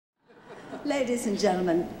Ladies and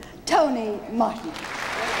gentlemen, Tony Martin.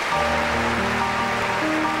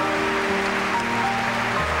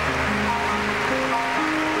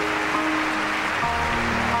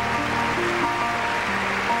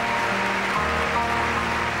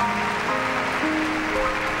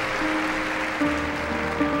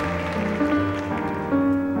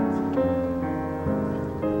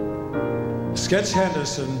 Skitch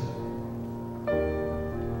Henderson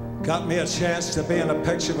got me a chance to be in a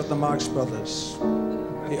picture with the Marx Brothers.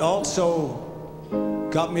 He also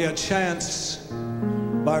got me a chance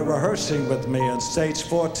by rehearsing with me on stage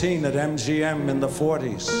 14 at MGM in the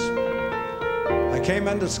 40s. I came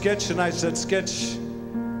into Skitch and I said, Skitch,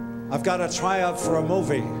 I've got a tryout for a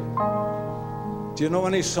movie. Do you know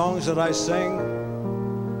any songs that I sing?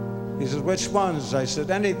 He said, which ones? I said,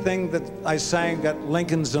 anything that I sang at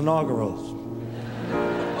Lincoln's inaugural.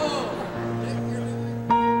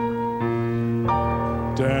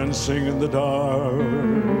 Dancing in the dark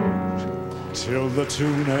till the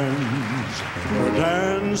tune ends. We're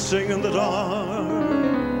dancing in the dark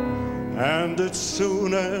and it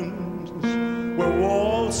soon ends. We're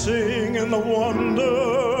waltzing in the wonder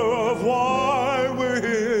of why we're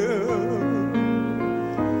here.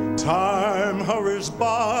 Time hurries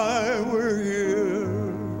by, we're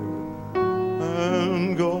here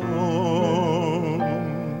and gone,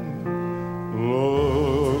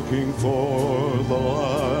 looking for the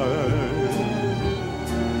light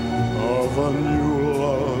of a new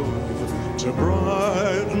love to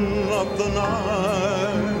brighten up the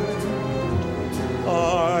night.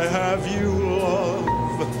 I have you,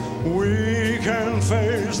 love, we can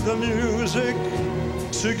face the music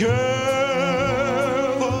together,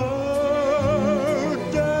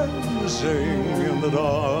 dancing in the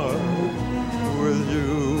dark with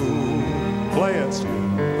you. Play it.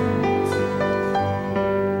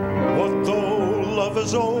 What though love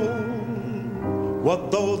is old?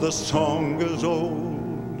 What though the song is old?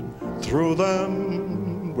 Through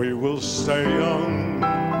them we will stay young.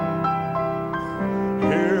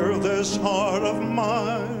 Hear this heart of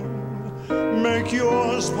mine, make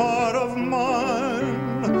yours part of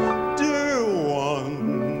mine. Dear one,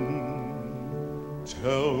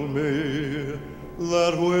 tell me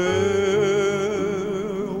that we're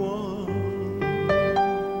one.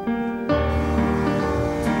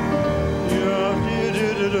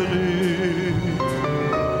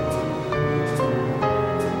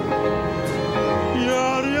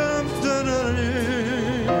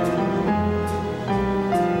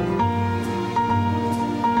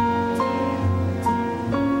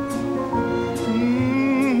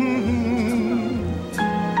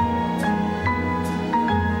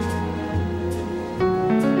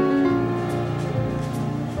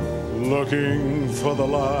 Looking for the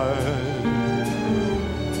light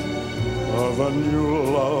of a new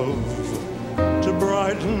love to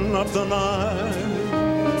brighten up the night.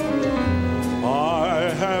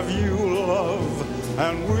 I have you, love,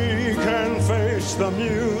 and we can face the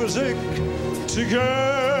music together,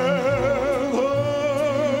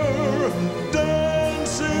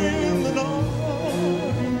 dancing in the dark,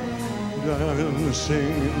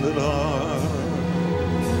 dancing in the dark,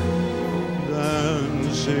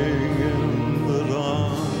 dancing